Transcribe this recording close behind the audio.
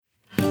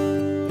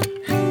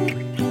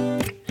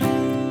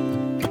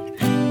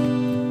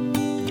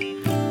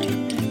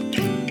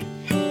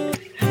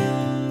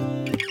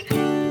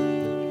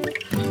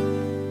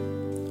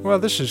Well,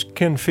 this is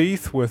Ken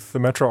Feith with the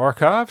Metro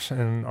Archives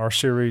and our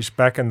series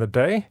Back in the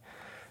Day.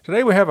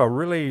 Today we have a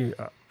really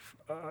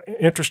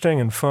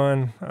interesting and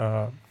fun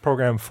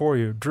program for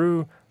you.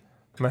 Drew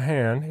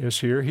Mahan is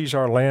here. He's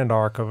our land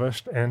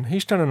archivist, and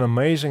he's done an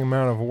amazing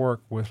amount of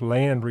work with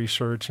land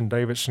research in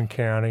Davidson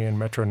County and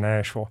Metro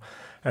Nashville,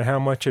 and how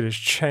much it has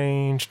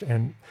changed.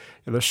 And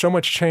there's so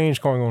much change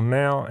going on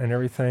now, and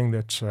everything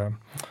that's the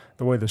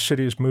way the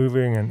city is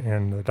moving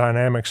and the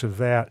dynamics of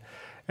that.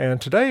 And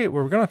today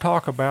we're going to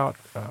talk about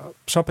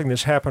something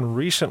that's happened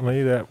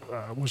recently that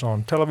was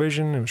on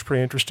television. It was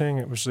pretty interesting.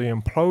 It was the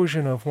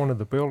implosion of one of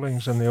the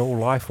buildings in the old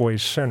Lifeway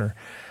Center.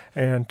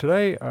 And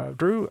today,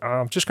 Drew,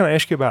 I'm just going to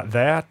ask you about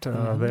that,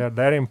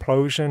 that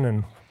implosion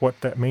and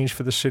what that means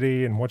for the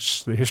city and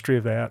what's the history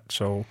of that.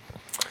 So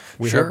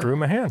we have Drew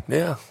Mahan.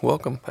 Yeah,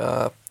 welcome.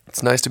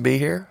 It's nice to be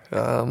here.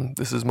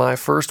 This is my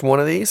first one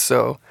of these,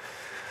 so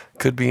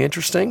could be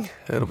interesting.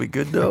 It'll be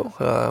good,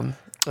 though.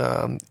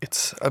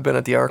 I've been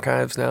at the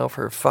archives now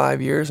for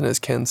 5 years, and as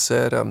Ken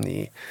said, I'm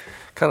the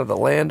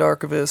land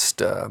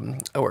archivist.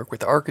 I work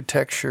with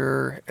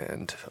architecture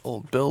and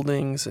old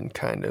buildings and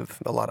kind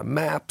of a lot of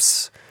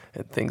maps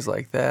and things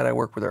like that. I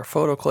work with our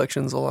photo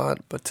collections a lot,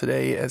 but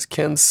today, as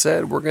Ken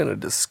said, we're going to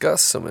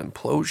discuss some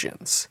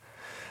implosions.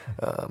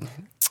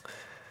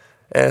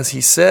 As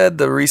he said,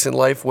 the recent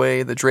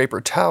Lifeway, the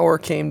Draper Tower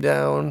came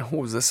down.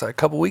 What was this, a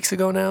couple weeks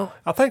ago now?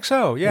 I think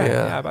so,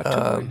 yeah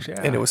about 2 weeks, yeah.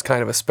 And it was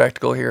kind of a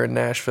spectacle here in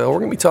Nashville. We're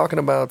going to be talking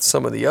about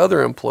some of the other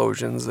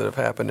implosions that have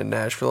happened in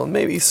Nashville and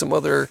maybe some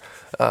other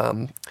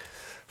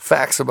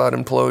facts about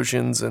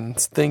implosions and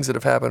things that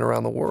have happened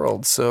around the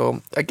world.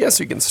 So I guess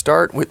you can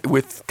start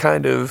with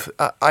kind of,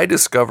 I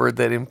discovered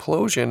that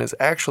implosion is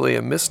actually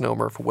a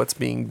misnomer for what's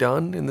being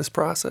done in this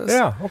process.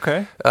 Yeah,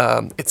 okay.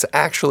 It's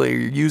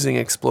actually using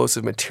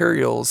explosive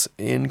materials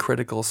in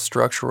critical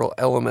structural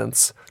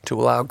elements to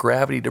allow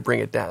gravity to bring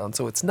it down.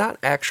 So it's not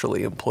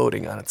actually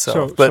imploding on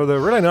itself. So they're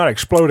really not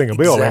exploding a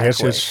building.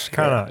 Exactly. It's just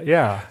kind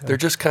of, They're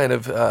just kind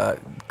of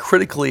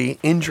critically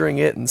injuring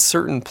it in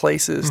certain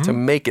places to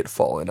make it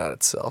fall in on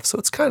itself. So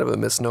it's kind of a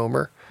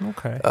misnomer.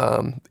 Okay.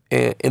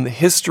 In the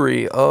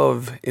history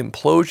of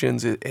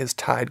implosions, it is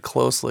tied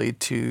closely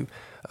to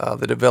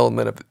the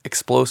development of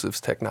explosives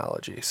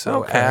technology.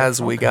 So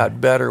as we got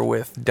better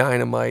with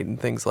dynamite and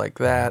things like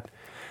that,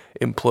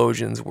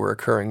 implosions were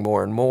occurring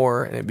more and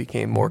more, and it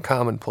became more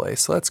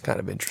commonplace. So that's kind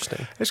of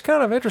interesting. It's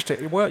kind of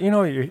interesting. Well,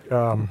 you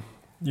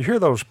hear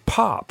those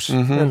pops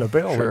in the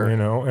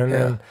building, and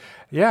then,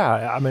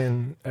 I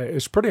mean,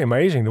 it's pretty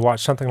amazing to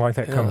watch something like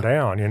that come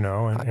down,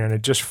 and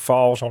it just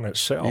falls on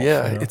itself.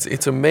 Yeah,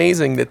 it's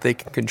amazing that they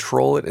can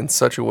control it in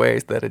such a way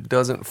that it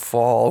doesn't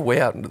fall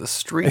way out into the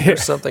street or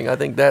something. I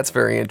think that's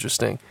very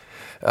interesting.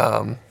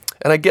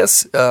 And I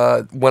guess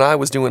when I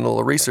was doing a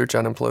little research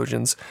on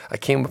implosions, I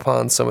came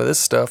upon some of this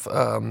stuff,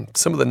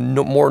 some of the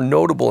more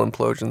notable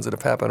implosions that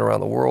have happened around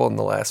the world in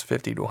the last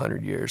 50 to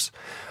 100 years.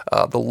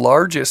 The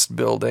largest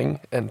building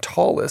and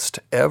tallest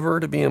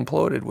ever to be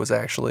imploded was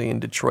actually in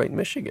Detroit,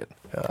 Michigan.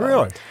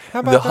 Really?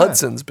 How about the that?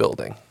 Hudson's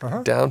Building,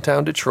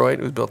 downtown Detroit.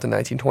 It was built in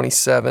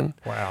 1927.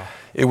 Wow.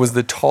 It was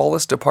the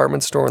tallest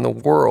department store in the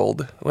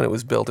world when it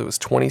was built. It was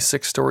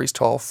 26 stories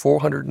tall,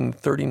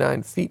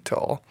 439 feet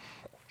tall.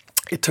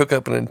 It took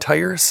up an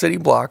entire city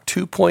block,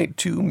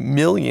 2.2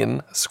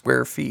 million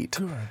square feet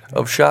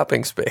of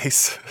shopping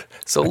space.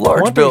 So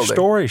large building.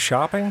 20-story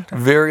shopping?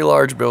 Very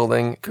large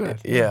building. Good.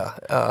 Yeah.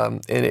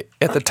 And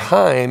at the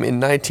time, it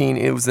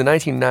was the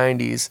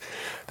 1990s,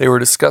 they were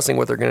discussing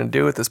what they're going to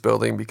do with this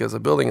building because a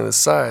building of this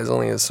size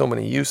only has so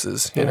many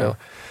uses, you know.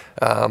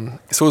 So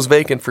it was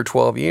vacant for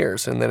 12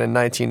 years. And then in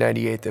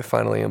 1998, they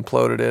finally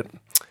imploded it.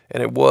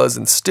 And it was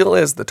and still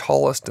is the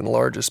tallest and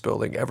largest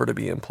building ever to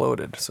be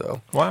imploded. So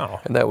wow.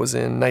 And that was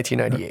in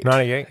 1998.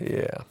 98?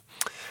 Yeah.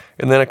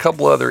 And then a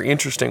couple other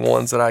interesting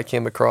ones that I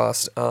came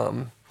across.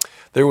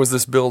 There was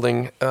this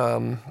building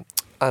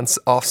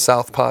off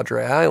South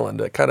Padre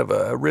Island, a kind of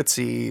a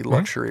ritzy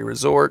luxury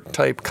resort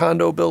type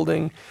condo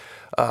building.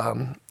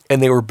 And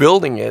they were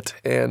building it,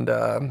 and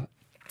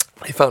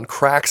they found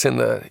cracks in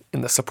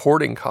the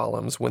supporting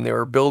columns when they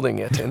were building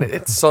it, and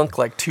it sunk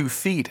like 2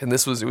 feet. And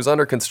it was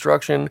under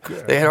construction.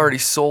 Good. They had already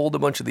sold a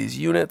bunch of these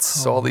units,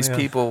 so all these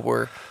people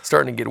were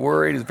starting to get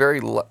worried. It was a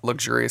very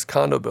luxurious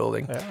condo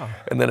building. Yeah.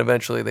 And then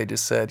eventually they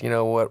just said, you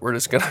know what, we're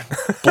just going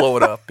to blow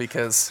it up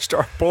because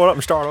blow it up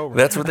and start over.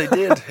 That's what they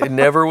did. It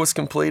never was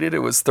completed. It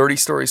was 30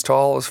 stories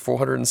tall. It was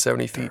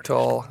 470 feet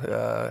tall.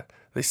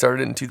 They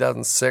started it in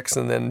 2006,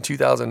 and then in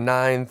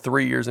 2009,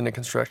 3 years into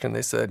construction,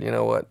 they said, you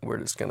know what, we're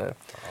just going to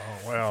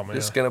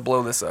just going to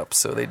blow this up.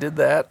 So they did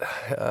that.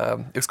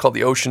 It was called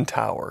the Ocean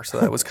Tower, so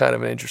that was kind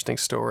of an interesting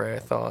story, I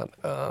thought.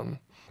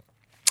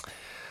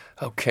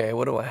 Okay,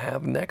 what do I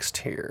have next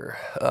here?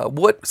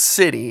 What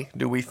city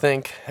do we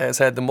think has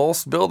had the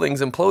most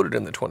buildings imploded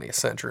in the 20th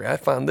century? I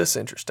found this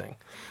interesting.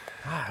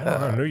 I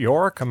don't know, New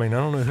York. I mean, I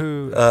don't know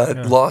who.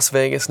 Las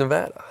Vegas,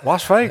 Nevada.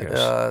 Las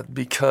Vegas.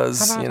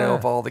 Because How about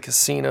of that? all the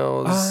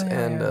casinos Oh,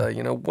 yeah,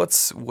 and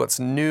what's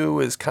new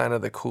is kind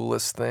of the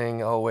coolest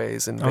thing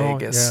always in Oh,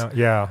 Vegas.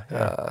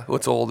 yeah.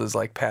 What's old is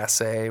like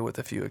passe with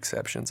a few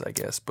exceptions, I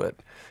guess. But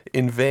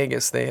in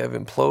Vegas, they have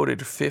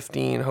imploded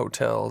 15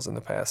 hotels in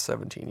the past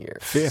 17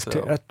 years. 50.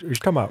 So, You're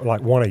talking about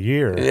like one a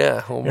year.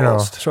 yeah, You know,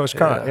 almost. so it's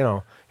kind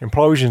of,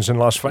 implosions in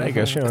Las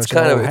Vegas. You know, It's it's an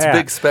kind of old it's a hat.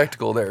 big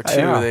spectacle there too.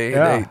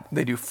 Yeah.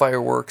 They do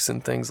fireworks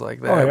and things like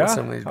that Oh, with yeah?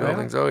 some of these Oh, yeah?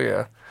 buildings. Oh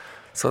yeah.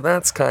 So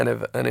that's kind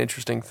of an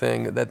interesting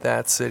thing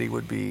that city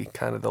would be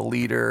kind of the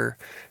leader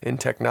in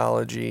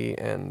technology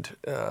and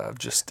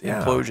just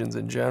Yeah. implosions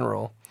in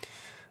general.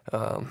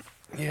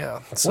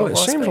 Yeah. So Well, it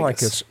Las seems like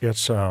Vegas.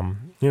 it's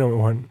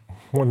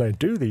when they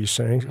do these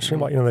things, it seems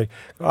like they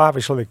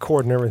obviously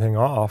cordon everything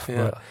off,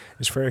 Yeah. but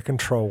it's very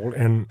controlled,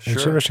 and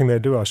it's Sure. interesting they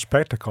do a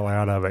spectacle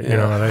out of it.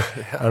 Yeah.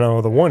 I know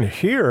the one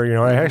here,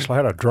 they actually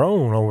had a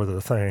drone over the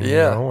thing.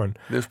 Yeah. And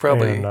There's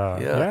probably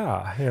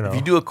yeah. If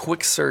you do a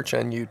quick search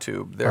on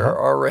YouTube, there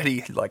are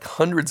already like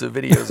hundreds of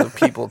videos of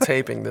people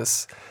taping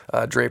this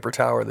Draper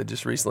Tower that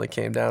just recently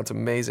came down. It's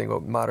amazing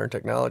what modern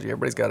technology.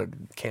 Everybody's got a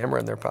camera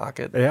in their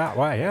pocket. Yeah,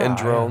 wow, yeah, And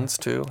drones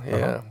too.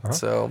 Yeah.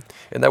 So,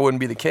 and that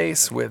wouldn't be the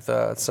case with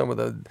some of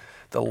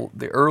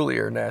the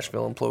earlier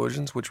Nashville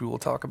implosions, which we will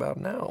talk about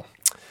now.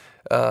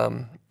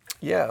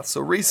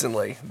 So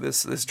recently,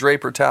 this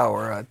Draper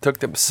Tower took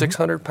them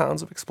 600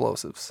 pounds of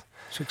explosives.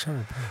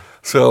 600 pounds.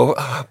 So,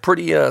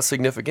 pretty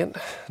significant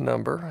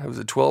number. It was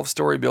a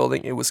 12-story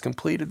building. It was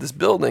completed, this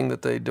building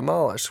that they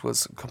demolished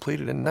was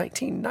completed in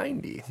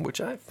 1990, which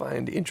I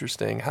find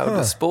interesting how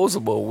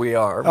disposable we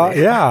are.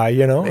 Yeah,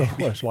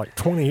 it's like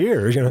 20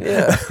 years.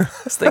 Yeah,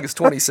 this thing is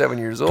 27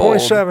 years old.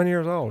 27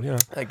 years old.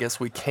 I guess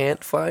we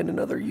can't find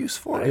another use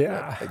for it.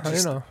 Yeah,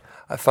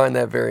 I find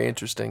that very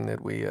interesting that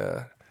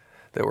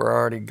that we're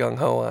already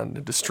gung-ho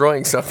on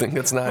destroying something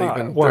that's not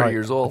even 30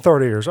 years old.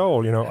 30 years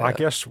old, I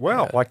guess,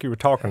 like you were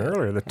talking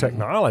earlier, the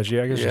technology,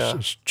 I guess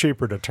it's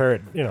cheaper to tear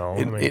it,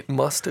 It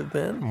must have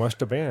been. Must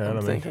have been.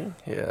 I'm thinking,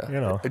 yeah.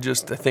 I I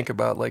think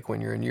about like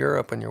when you're in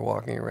Europe and you're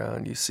walking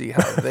around, you see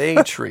how they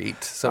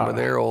treat some of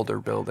their older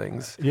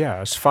buildings.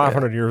 Yeah, it's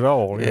 500 years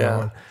old.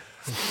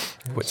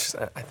 Which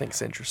I think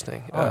is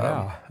interesting.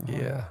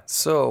 Yeah.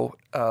 So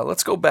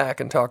let's go back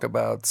and talk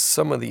about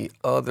some of the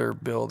other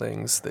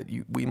buildings that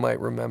we might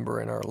remember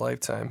in our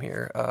lifetime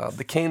here.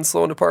 The Kane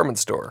Sloan Department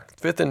Store,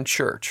 5th and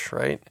Church,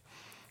 right?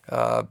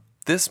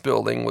 This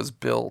building was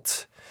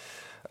built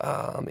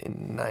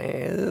in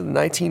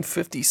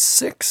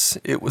 1956.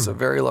 It was a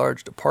very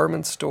large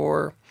department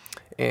store.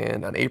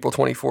 And on April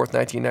 24th,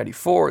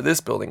 1994, this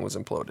building was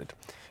imploded.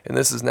 And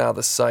this is now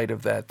the site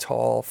of that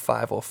tall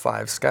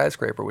 505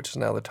 skyscraper, which is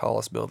now the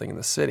tallest building in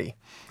the city.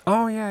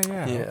 Oh, yeah.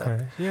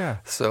 Okay. Yeah.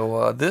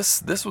 So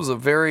this was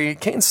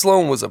Kane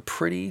Sloan was a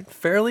fairly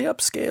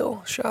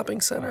upscale shopping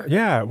center.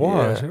 Yeah, it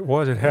was. Yeah. It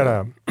was. It had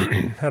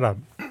had a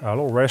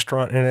little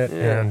restaurant in it,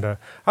 and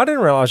I didn't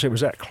realize it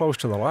was that close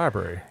to the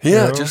library.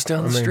 Yeah, just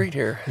down the street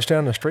here. Just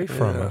down the street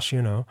from us,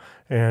 and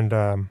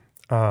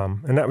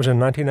that was in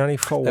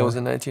 1994. That was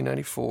in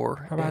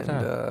 1994. How about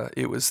that?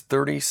 It was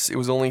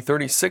only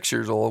 36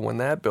 years old when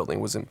that building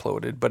was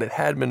imploded, but it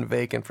had been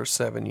vacant for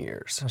 7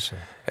 years. I see.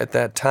 At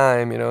that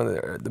time,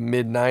 the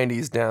mid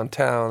 90s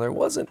downtown, there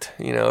wasn't,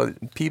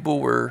 people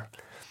were,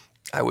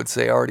 I would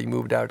say, already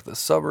moved out to the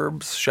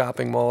suburbs.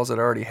 Shopping malls had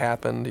already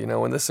happened.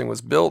 When this thing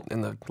was built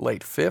in the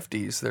late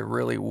 50s, there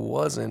really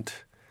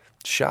wasn't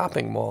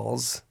shopping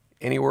malls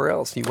anywhere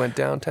else. You went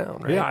downtown,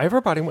 right? Yeah,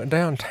 everybody went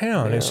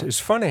downtown. Yeah.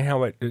 It's funny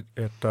how it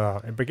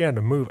began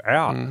to move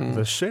out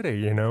the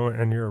city,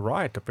 and you're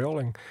right. The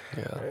building,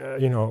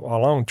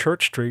 along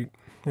Church Street,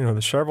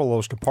 there's several of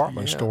those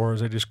department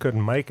stores. They just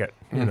couldn't make it,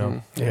 Yeah.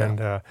 And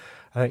I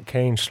think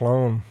Kane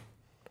Sloan,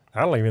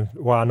 I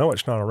know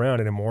it's not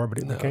around anymore, but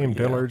it became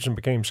Dillard's and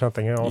became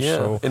something else. Yeah,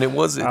 So and it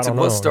was I don't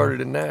know.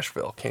 started in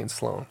Nashville, Kane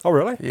Sloan. Oh,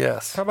 really?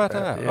 Yes. How about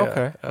that?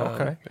 Yeah.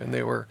 Okay. And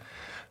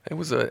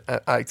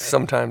I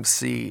sometimes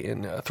see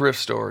in thrift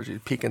stores, you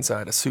peek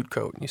inside a suit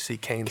coat and you see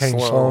Kane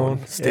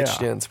Sloan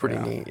stitched in. It's pretty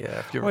neat. Yeah.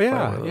 If you ever find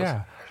one of those.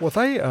 Yeah. Well,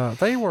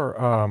 they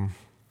were.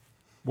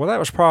 That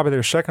was probably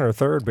their second or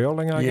third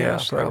building, I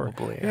guess. Yeah,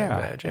 probably. I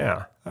imagine.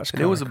 Yeah. That's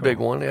And it was a cool. big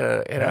one.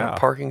 It had a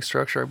parking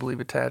structure, I believe,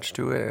 attached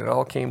to it. And it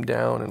all came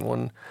down in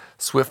one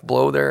swift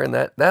blow there. And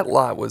that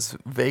lot was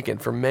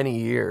vacant for many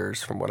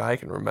years, from what I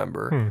can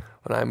remember.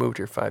 When I moved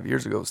here 5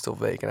 years ago, it was still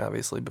vacant,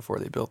 obviously, before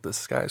they built this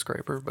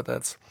skyscraper. But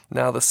that's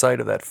now the site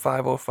of that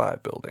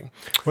 505 building.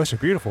 Well, it's a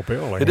beautiful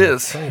building. It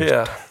is,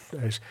 yeah.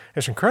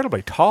 It's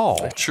incredibly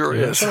tall. It sure I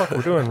is. feel like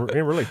we're doing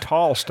really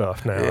tall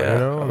stuff now.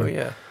 Yeah. I mean,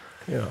 Yeah.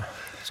 Yeah.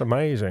 It's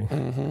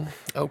amazing.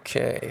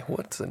 Okay,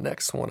 what's the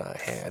next one I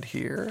had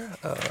here?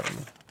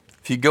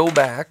 If you go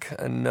back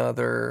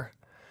another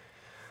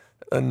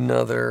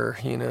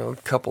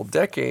couple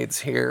decades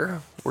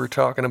here, we're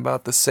talking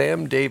about the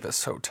Sam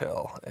Davis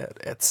Hotel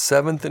at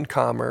 7th and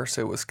Commerce.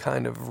 It was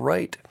kind of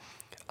right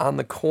on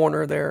the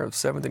corner there of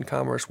 7th and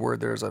Commerce, where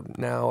there's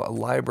now a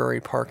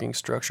library parking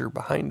structure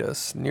behind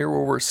us, near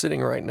where we're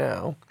sitting right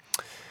now.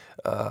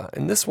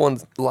 And this one,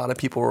 a lot of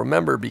people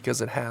remember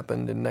because it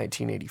happened in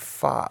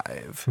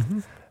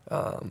 1985.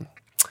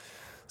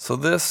 So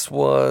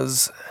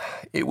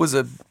it was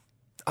a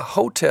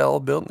hotel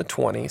built in the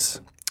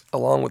 20s,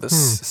 along with a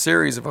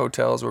series of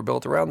hotels were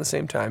built around the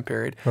same time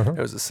period. There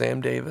was the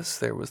Sam Davis,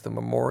 there was the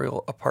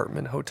Memorial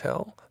Apartment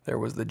Hotel, there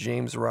was the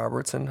James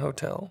Robertson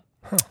Hotel,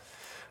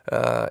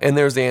 and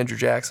there's the Andrew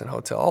Jackson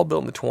Hotel, all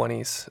built in the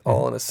 20s,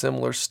 all in a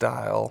similar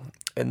style.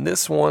 And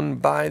this one,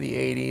 by the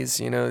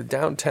 80s,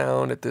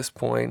 downtown at this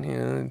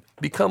point,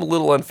 become a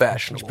little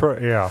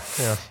unfashionable. Yeah.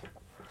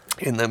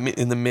 In the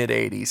mid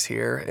 80s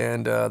here,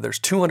 and there's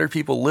 200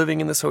 people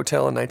living in this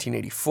hotel in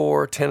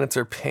 1984. Tenants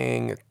are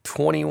paying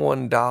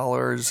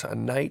 $21 a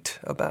night,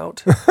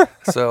 about.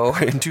 So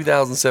in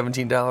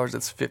 2017 dollars,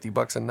 it's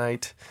 $50 a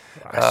night.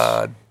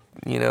 I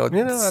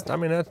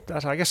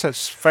guess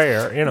that's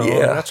fair.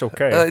 That's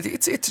okay.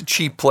 It's a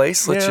cheap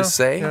place, let's just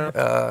say.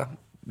 Yeah.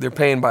 They're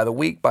paying by the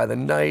week, by the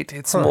night.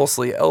 It's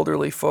mostly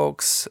elderly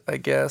folks, I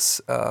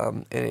guess.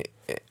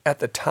 At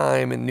the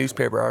time, in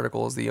newspaper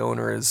articles, the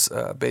owner is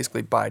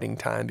basically biding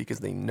time because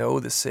they know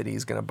the city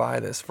is going to buy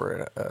this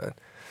for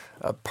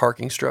a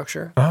parking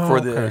structure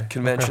for the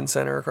convention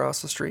center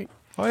across the street.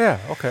 Oh, yeah,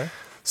 okay.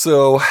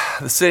 So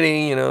the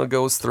city,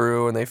 goes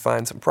through and they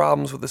find some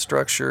problems with the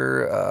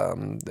structure.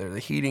 The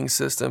heating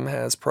system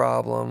has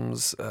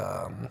problems.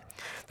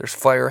 There's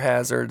fire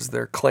hazards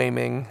they're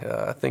claiming,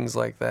 things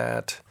like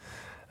that.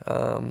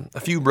 A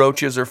few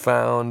brooches are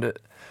found.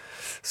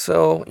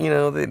 So,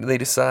 they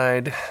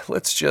decide,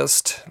 let's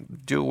just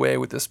do away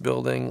with this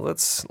building.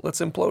 Let's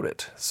implode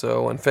it.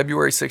 So on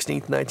February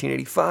 16th,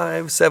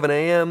 1985, 7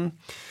 a.m.,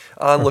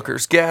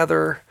 onlookers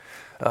gather.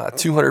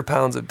 200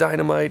 pounds of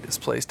dynamite is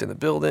placed in the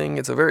building.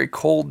 It's a very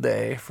cold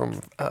day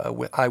from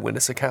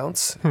eyewitness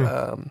accounts,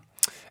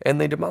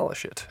 and they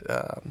demolish it.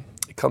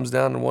 It comes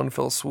down in one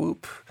fell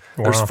swoop.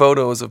 Wow. There's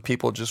photos of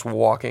people just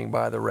walking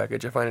by the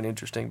wreckage. I find it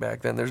interesting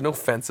back then. There's no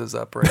fences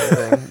up or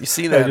anything. You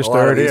see that in a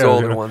lot of these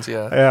older ones,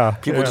 Yeah.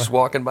 People just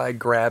walking by,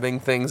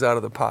 grabbing things out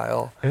of the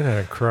pile. Isn't that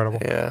incredible?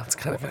 Yeah, it's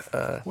kind of...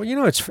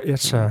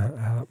 it's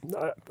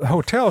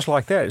hotels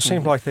like that. It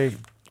seems like they...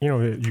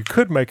 you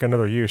could make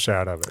another use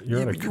out of it. You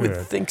really you could. would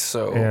think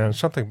so. And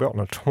something built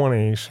in the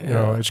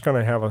 20s, it's going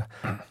to have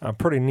a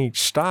pretty neat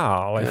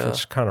style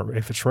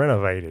if it's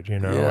renovated,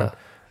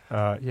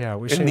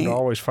 we seem to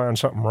always find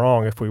something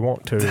wrong if we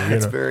want to.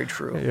 That's very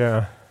true.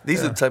 Yeah.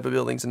 These are the type of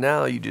buildings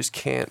now you just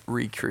can't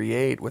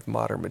recreate with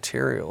modern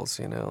materials,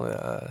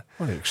 Well,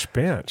 the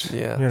expense.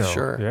 Yeah,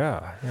 sure.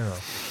 Yeah,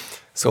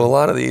 So a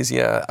lot of these,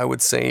 I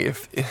would say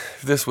if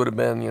this would have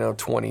been,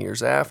 20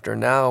 years after,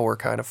 now we're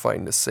kind of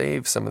fighting to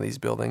save some of these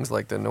buildings,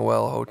 like the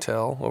Noel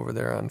Hotel over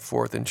there on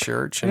 4th and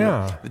Church, and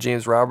the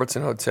James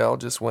Robertson Hotel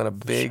just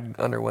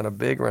underwent a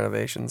big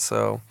renovation.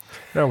 So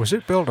now, was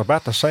it built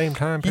about the same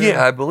time period?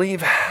 Yeah, I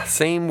believe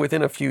same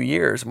within a few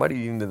years. It might have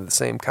even been the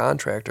same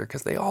contractor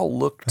because they all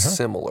looked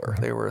similar.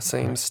 They were the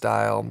same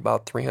style,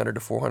 about 300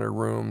 to 400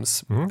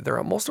 rooms.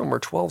 Most of them are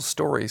 12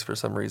 stories for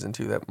some reason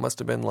too. That must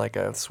have been like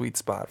a sweet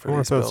spot for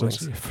these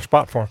buildings.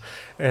 Spot for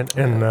them.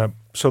 And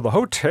so the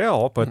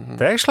hotel, but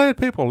they actually had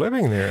people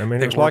living there. I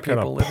mean, it was like an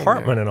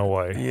apartment in a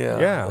way.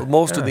 Yeah.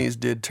 Most of these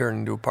did turn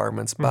into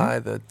apartments by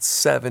the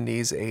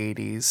 70s,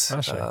 80s.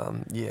 I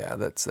see.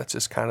 That's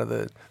just kind of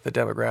the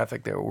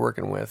demographic they were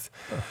working with.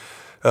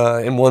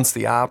 And once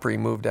the Opry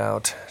moved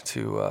out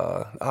to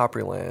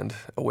Opryland,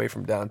 away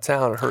from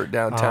downtown, it hurt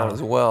downtown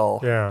as well.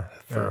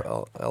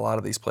 A lot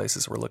of these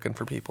places were looking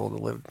for people to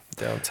live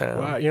downtown.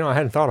 Well, I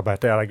hadn't thought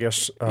about that. I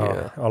guess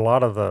a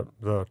lot of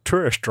the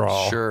tourist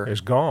draw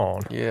is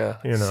gone. Yeah,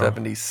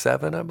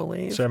 77, I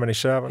believe.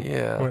 77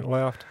 when it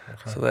left.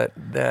 Okay. So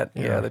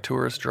the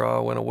tourist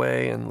draw went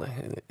away,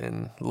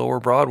 and Lower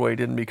Broadway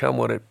didn't become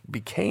what it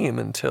became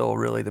until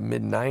really the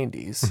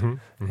mid-'90s.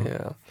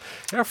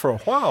 Yeah, for a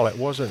while it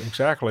wasn't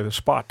exactly the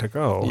spot to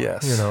go.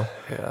 Yes.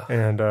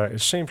 And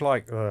it seems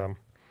like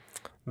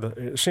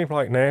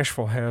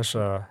Nashville has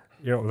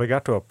they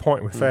got to a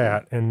point with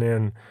that, and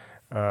then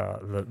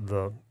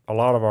a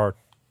lot of our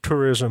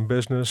tourism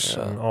business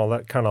and all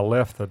that kind of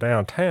left the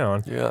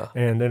downtown.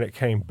 And then it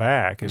came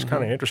back. It's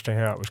kind of interesting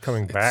how it was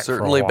coming back.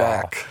 Certainly for a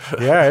while. back.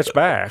 Yeah, it's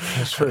back.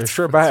 It's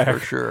sure back. For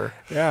sure.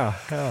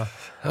 Yeah.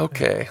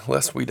 Okay,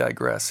 lest we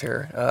digress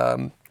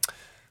here.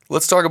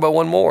 Let's talk about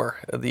one more,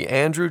 the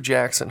Andrew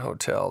Jackson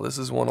Hotel. This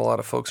is one a lot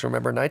of folks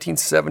remember.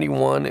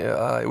 1971,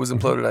 it was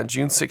imploded on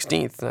June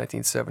 16th,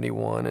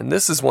 1971. And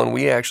this is one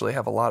we actually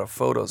have a lot of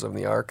photos of in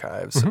the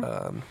archives.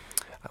 I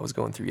was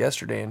going through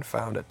yesterday and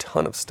found a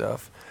ton of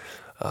stuff.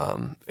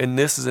 And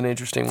this is an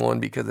interesting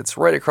one because it's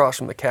right across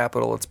from the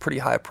Capitol. It's pretty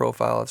high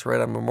profile. It's right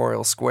on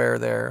Memorial Square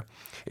there.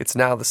 It's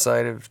now the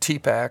site of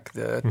TPAC,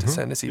 the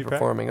Tennessee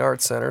Performing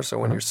Arts Center. So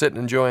when you're sitting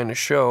enjoying a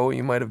show,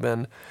 you might have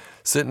been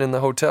sitting in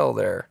the hotel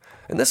there.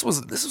 And this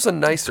was a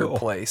nicer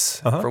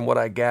place from what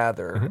I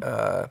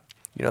gather.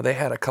 They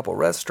had a couple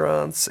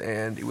restaurants,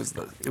 and it was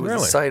the Really?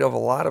 site of a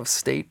lot of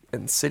state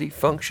and city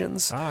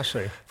functions. I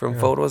see. From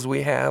photos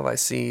we have, I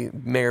see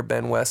Mayor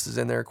Ben West is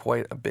in there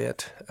quite a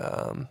bit.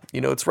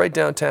 It's right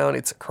downtown.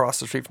 It's across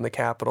the street from the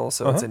Capitol,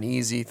 so it's an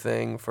easy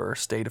thing for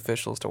state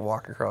officials to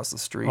walk across the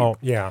street. Oh,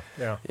 yeah.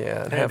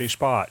 And Handy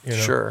spot.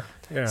 Sure.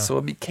 Yeah. So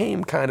it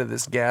became kind of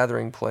this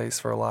gathering place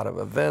for a lot of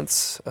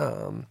events.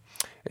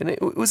 And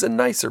it was a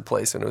nicer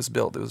place when it was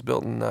built. It was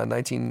built in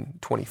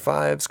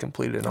 1925,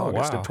 completed in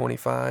August of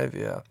 25,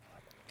 yeah.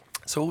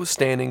 So it was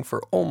standing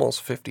for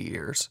almost 50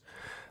 years.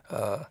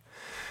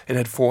 It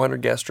had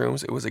 400 guest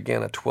rooms. It was,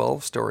 again, a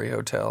 12-story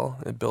hotel.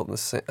 It built in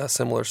a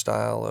similar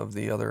style of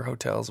the other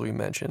hotels we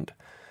mentioned.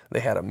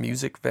 They had a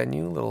music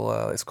venue,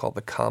 it's called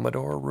the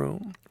Commodore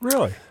Room.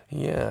 Really?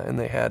 Yeah, and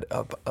they had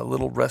a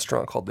little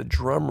restaurant called the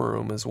Drum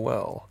Room as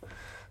well.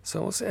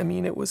 So it was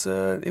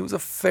a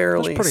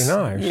fairly That's pretty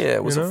nice. Yeah,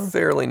 it was a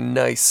fairly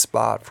nice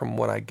spot from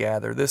what I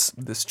gather.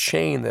 This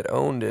chain that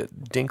owned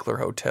it, Dinkler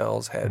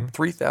Hotels, had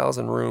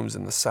 3,000 rooms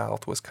in the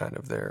South. Was kind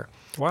of their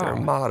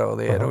motto.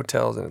 They had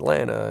hotels in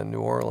Atlanta and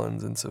New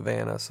Orleans and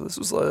Savannah. So this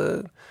was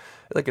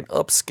like an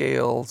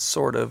upscale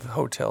sort of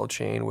hotel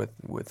chain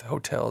with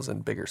hotels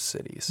in bigger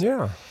cities.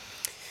 Yeah.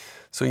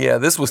 So yeah,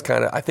 this was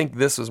I think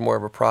this was more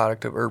of a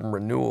product of urban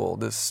renewal.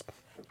 This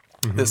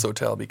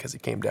hotel, because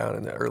it came down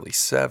in the early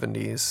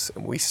 70s.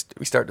 And we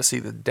start to see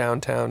the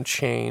downtown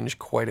change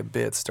quite a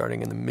bit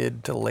starting in the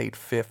mid to late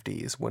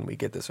 50s when we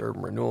get this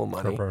urban renewal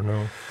money.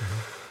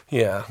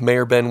 Yeah,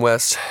 Mayor Ben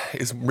West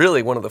is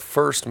really one of the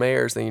first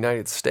mayors in the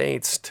United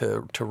States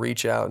to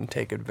reach out and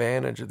take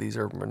advantage of these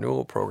urban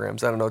renewal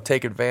programs. I don't know,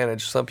 take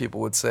advantage, some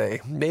people would say,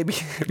 maybe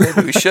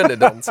we shouldn't have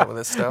done some of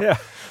this stuff.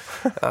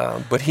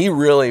 Yeah. But he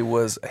really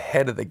was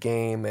ahead of the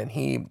game, and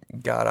he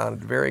got on it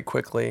very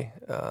quickly.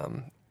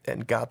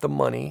 And got the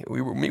money.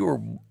 We were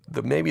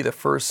maybe the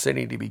first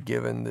city to be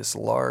given this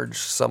large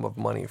sum of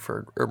money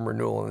for urban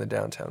renewal in the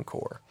downtown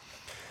core.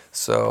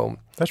 So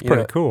that's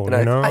pretty cool.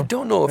 And I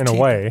don't know if in a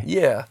way,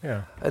 yeah.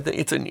 I think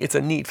it's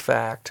a neat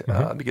fact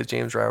because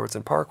James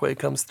Robertson Parkway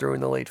comes through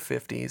in the late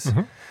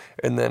 50s,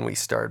 and then we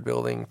started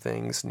building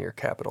things near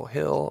Capitol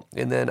Hill,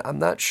 and then I'm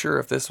not sure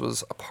if this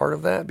was a part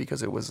of that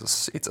because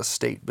it's a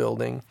state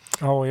building.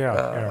 Oh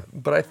yeah.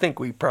 But I think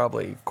we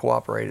probably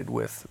cooperated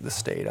with the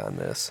state on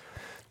this.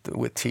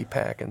 With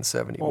TPAC in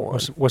 71. Well,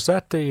 was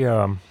that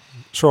the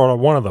sort of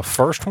one of the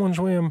first ones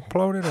we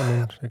imploded?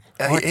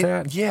 I mean,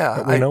 that?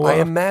 Yeah, I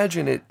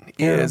imagine it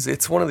is.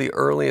 It's one of the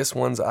earliest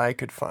ones I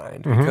could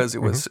find because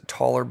it was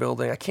taller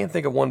building. I can't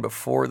think of one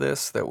before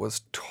this that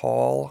was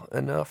tall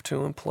enough to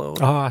implode.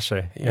 Oh, I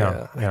see.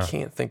 Yeah. I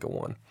can't think of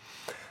one.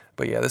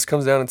 But yeah, this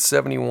comes down in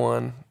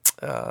 71.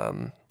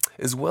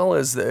 As well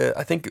as,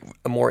 I think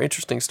a more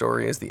interesting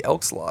story is the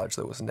Elks Lodge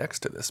that was next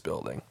to this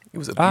building. It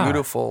was a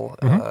beautiful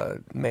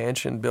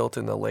mansion built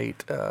in the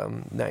late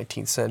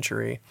 19th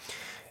century,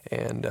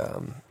 and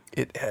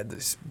it had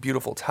this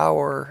beautiful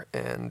tower,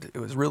 and it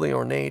was really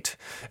ornate,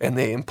 and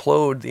they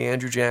implode the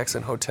Andrew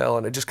Jackson Hotel,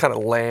 and it just kind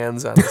of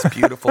lands on this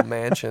beautiful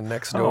mansion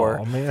next door.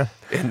 Oh, man.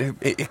 And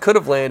it could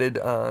have landed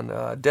on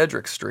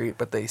Dedrick Street,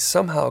 but they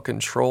somehow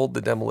controlled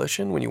the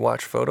demolition when you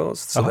watch photos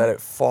so that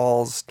it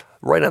falls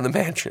right on the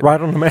mansion. Right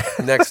on the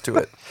mansion. Next to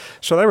it.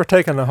 So they were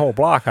taking the whole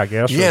block, I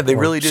guess. Yeah, they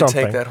really did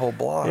something. take that whole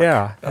block.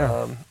 Yeah.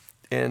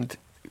 And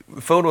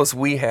photos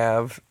we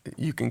have,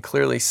 you can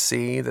clearly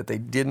see that they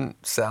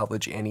didn't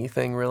salvage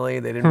anything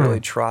really. They didn't really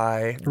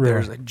try. Really?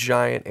 There's a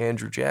giant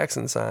Andrew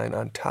Jackson sign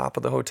on top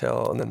of the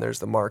hotel, and then there's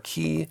the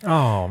marquee.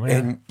 Oh, man.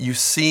 And you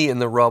see in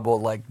the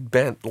rubble like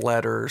bent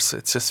letters.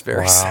 It's just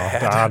very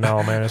sad. I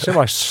know, man. It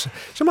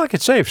seemed like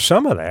it saved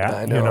some of that.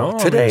 I know. You know?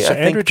 Today, it's I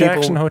think Andrew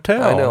Jackson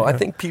Hotel. I know. I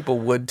think people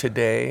would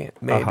today,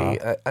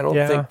 maybe. I don't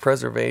Yeah. think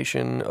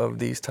preservation of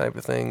these type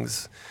of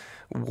things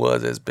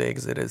was as big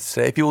as it is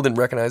today. People didn't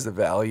recognize the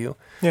value.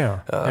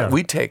 Yeah.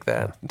 We'd take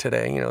that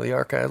today. The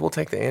archives. We'll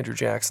take the Andrew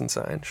Jackson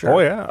sign. Sure. Oh,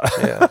 yeah.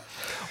 Yeah.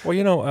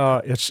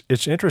 Well,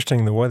 it's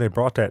interesting the way they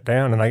brought that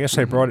down, and I guess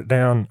they brought it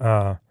down.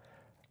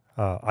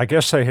 I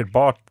guess they had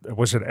bought.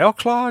 Was it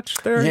Elks Lodge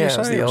there? Yeah, you it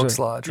was say? the Elks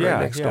Lodge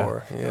right next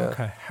door. Yeah.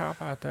 Okay, how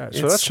about that?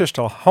 So that's just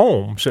a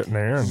home sitting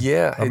there.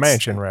 A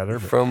mansion rather.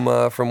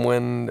 But. From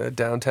when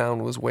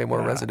downtown was way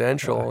more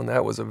residential, and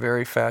that was a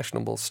very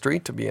fashionable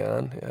street to be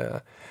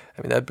on.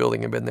 I mean, that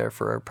building had been there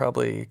for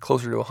probably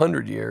closer to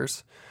 100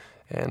 years,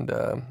 and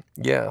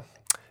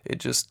it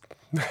just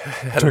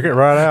took it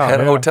right out.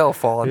 Had a hotel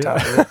fall on top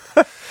of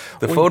it.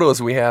 The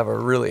photos we have are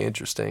really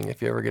interesting.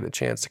 If you ever get a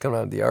chance to come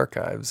out to the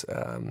archives,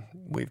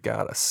 we've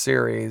got a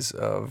series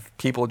of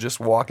people just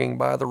walking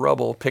by the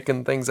rubble,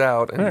 picking things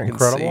out, and you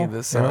can see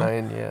the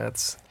sign. Yeah,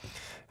 it's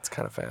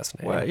kind of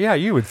fascinating. Well, yeah,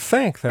 you would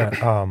think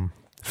that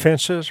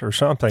fences or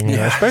something,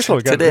 especially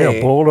we got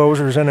today,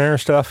 bulldozers in there and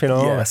stuff,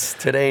 Yes,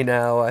 today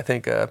now I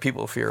think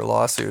people fear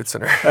lawsuits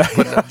and are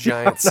putting up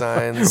giant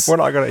signs. We're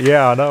not going to.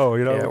 Yeah, I know.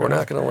 We're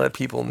not going to let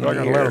people not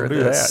going to let them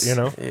do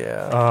that.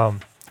 Yeah.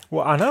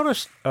 Well, I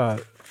noticed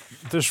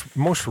this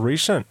most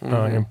recent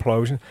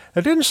implosion,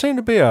 there didn't seem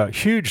to be a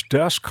huge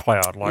dust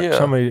cloud like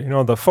some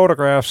of the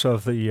photographs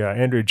of the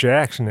Andrew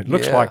Jackson. It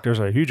looks like there's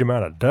a huge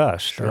amount of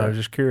dust. Sure. I was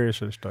just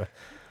curious as to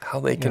how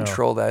they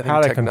control that. I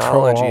how think they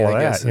control technology, all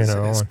I guess, that,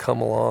 has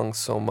come along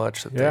so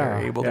much that they're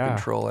able to yeah.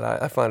 control it.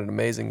 I find it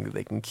amazing that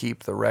they can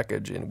keep the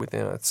wreckage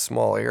within a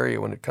small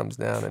area when it comes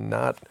down and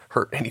not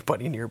hurt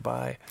anybody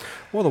nearby.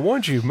 Well, the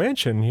ones you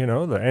mentioned,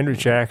 the Andrew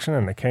Jackson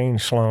and the Kane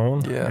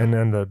Sloan, and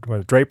then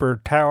the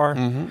Draper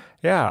Tower.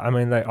 Yeah, I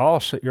mean, they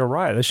all, you're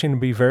right, they seem to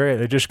be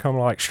they just come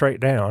like straight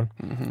down,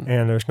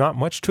 and there's not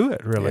much to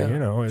it, really,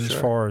 as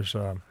far as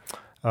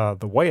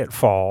the way it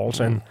falls.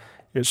 And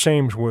it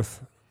seems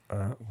with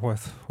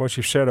what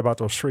you said about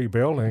those three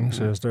buildings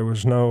is there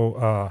was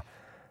no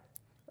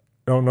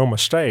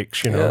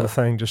mistakes. The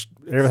thing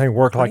everything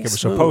worked like it was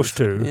supposed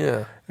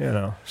to.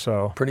 Yeah.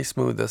 So pretty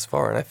smooth thus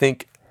far, and I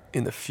think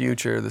in the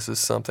future this is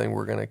something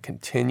we're going to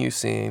continue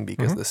seeing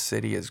because the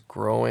city is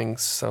growing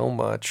so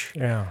much.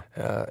 Yeah.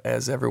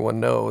 As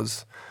everyone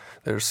knows,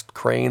 there's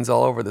cranes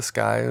all over the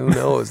sky. Who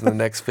knows in the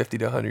next 50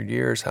 to 100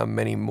 years how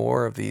many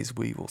more of these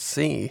we will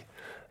see.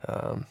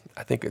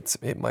 I think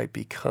it might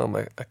become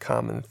a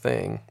common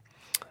thing.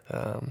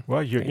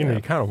 Well,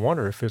 you kind of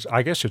wonder if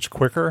I guess it's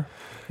quicker,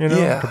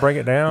 to bring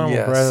it down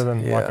rather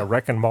than like a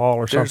wrecking ball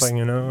or something,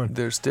 And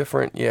there's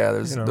different,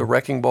 the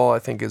wrecking ball I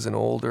think is an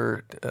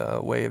older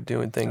way of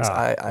doing things.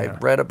 I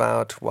read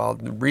about while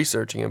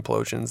researching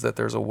implosions that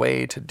there's a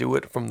way to do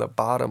it from the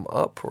bottom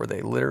up where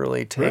they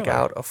literally take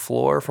out a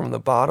floor from the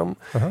bottom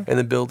and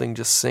the building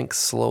just sinks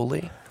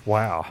slowly.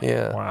 Wow.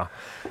 Yeah. Wow.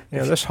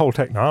 This whole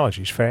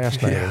technology is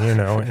fascinating,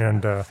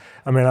 and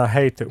I mean, I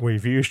hate that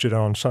we've used it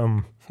on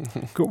some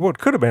what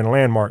could have been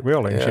landmark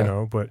buildings,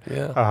 but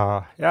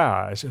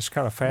it's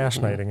kind of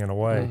fascinating in a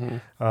way.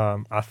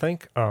 I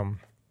think,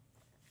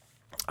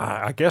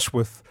 I guess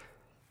we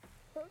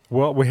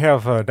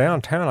have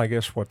downtown, I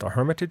guess, the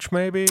Hermitage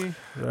maybe?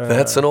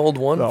 That's an old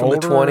one from the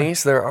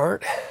 20s. There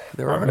aren't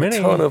many,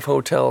 a ton of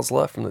hotels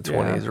left from the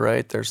 20s,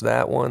 right? There's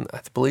that one.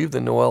 I believe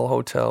the Noel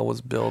Hotel was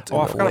built in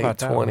the late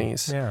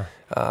 20s. Yeah.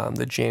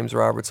 The James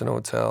Robertson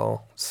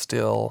Hotel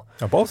still.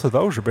 Now, both of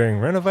those are being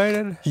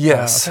renovated?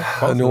 Yes.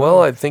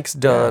 Noel, I think, is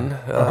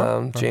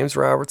done. James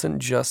Robertson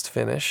just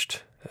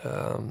finished.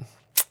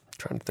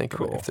 Trying to think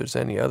of if there's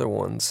any other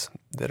ones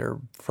that are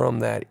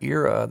from that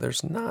era.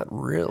 There's not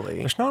really.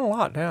 There's not a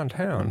lot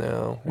downtown.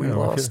 No, we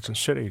lost. It's a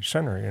city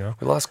center,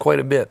 We lost quite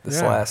a bit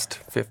this last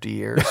 50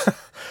 years.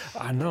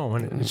 I know,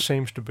 and it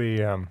seems to be,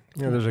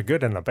 there's a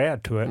good and a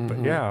bad to it, but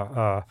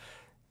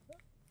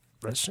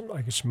it seems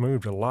like it's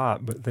moved a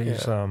lot. But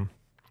these,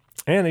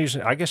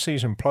 I guess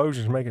these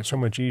implosions make it so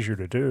much easier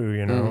to do,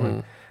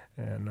 and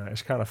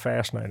it's kind of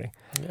fascinating.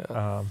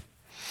 Yeah.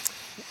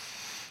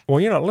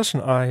 Well,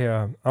 listen,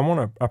 I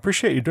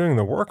appreciate you doing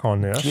the work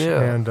on this,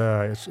 and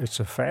it's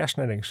a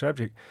fascinating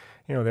subject.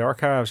 The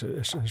archives,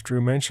 as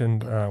Drew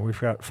mentioned, we've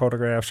got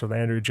photographs of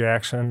Andrew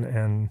Jackson,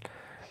 and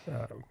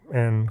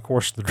of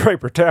course the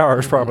Draper Tower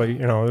is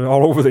probably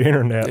all over the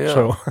internet,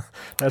 so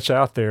that's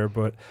out there.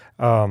 But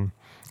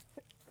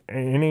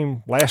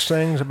any last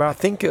things about? I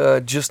think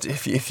just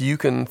if you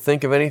can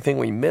think of anything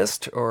we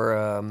missed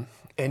or.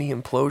 Any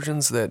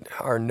implosions that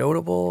are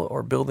notable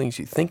or buildings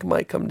you think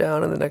might come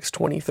down in the next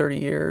 20, 30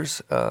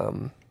 years.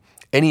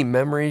 Any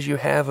memories you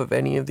have of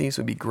any of these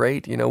would be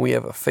great. We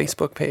have a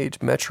Facebook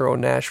page, Metro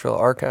Nashville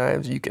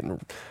Archives. You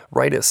can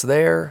write us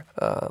there.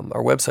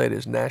 Our website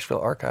is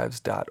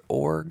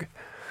nashvillearchives.org.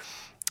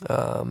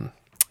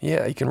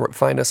 You can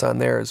find us on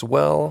there as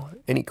well.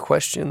 Any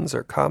questions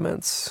or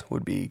comments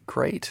would be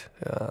great.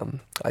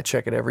 I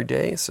check it every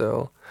day,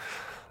 so...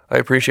 I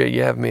appreciate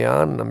you having me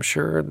on, and I'm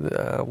sure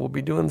we'll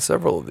be doing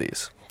several of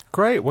these.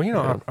 Great.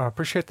 Well, I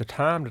appreciate the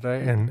time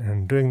today,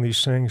 and doing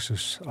these things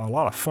is a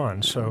lot of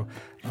fun. So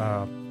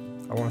I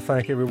want to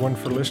thank everyone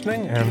for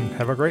listening, and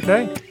have a great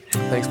day.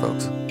 Thanks,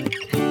 folks.